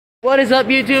What is up,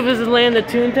 YouTube? This is Land the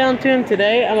Toontown Toon.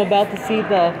 Today I'm about to see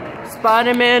the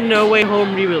Spider-Man No Way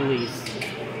Home re-release.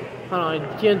 Hold on,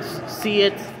 I can't see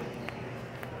it.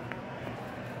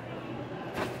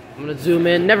 I'm gonna zoom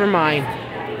in. Never mind.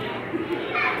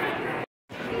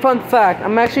 Fun fact,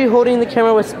 I'm actually holding the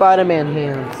camera with Spider-Man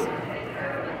hands.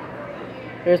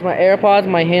 There's my AirPods,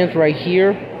 my hands right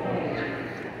here.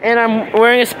 And I'm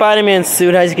wearing a Spider-Man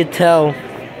suit, as you can tell.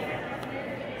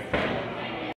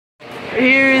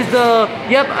 Here is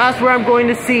yep, that's where I'm going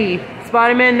to see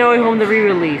Spider-Man No Way Home, the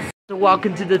re-release. So walk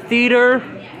into the theater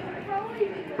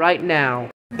right now.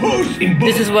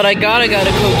 This is what I got. I got a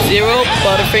Coke Zero,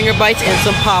 Butterfinger Bites, and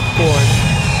some popcorn.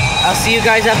 I'll see you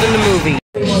guys after the movie.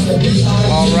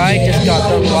 Alright, just got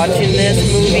done watching this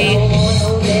movie.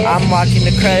 I'm watching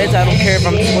the credits. I don't care if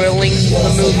I'm spoiling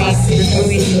the movie. This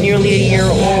movie's nearly a year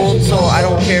old, so I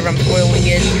don't care if I'm spoiling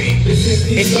it.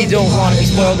 If you don't want to be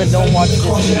spoiled, then don't watch this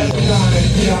movie.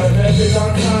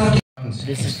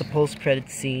 This is the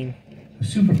post-credits scene.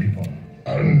 Super people.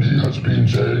 And he has been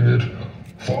saying it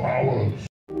for hours.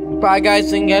 Bye guys,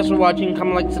 thank you guys for watching.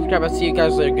 Comment, like, subscribe. I'll see you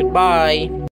guys later. Goodbye.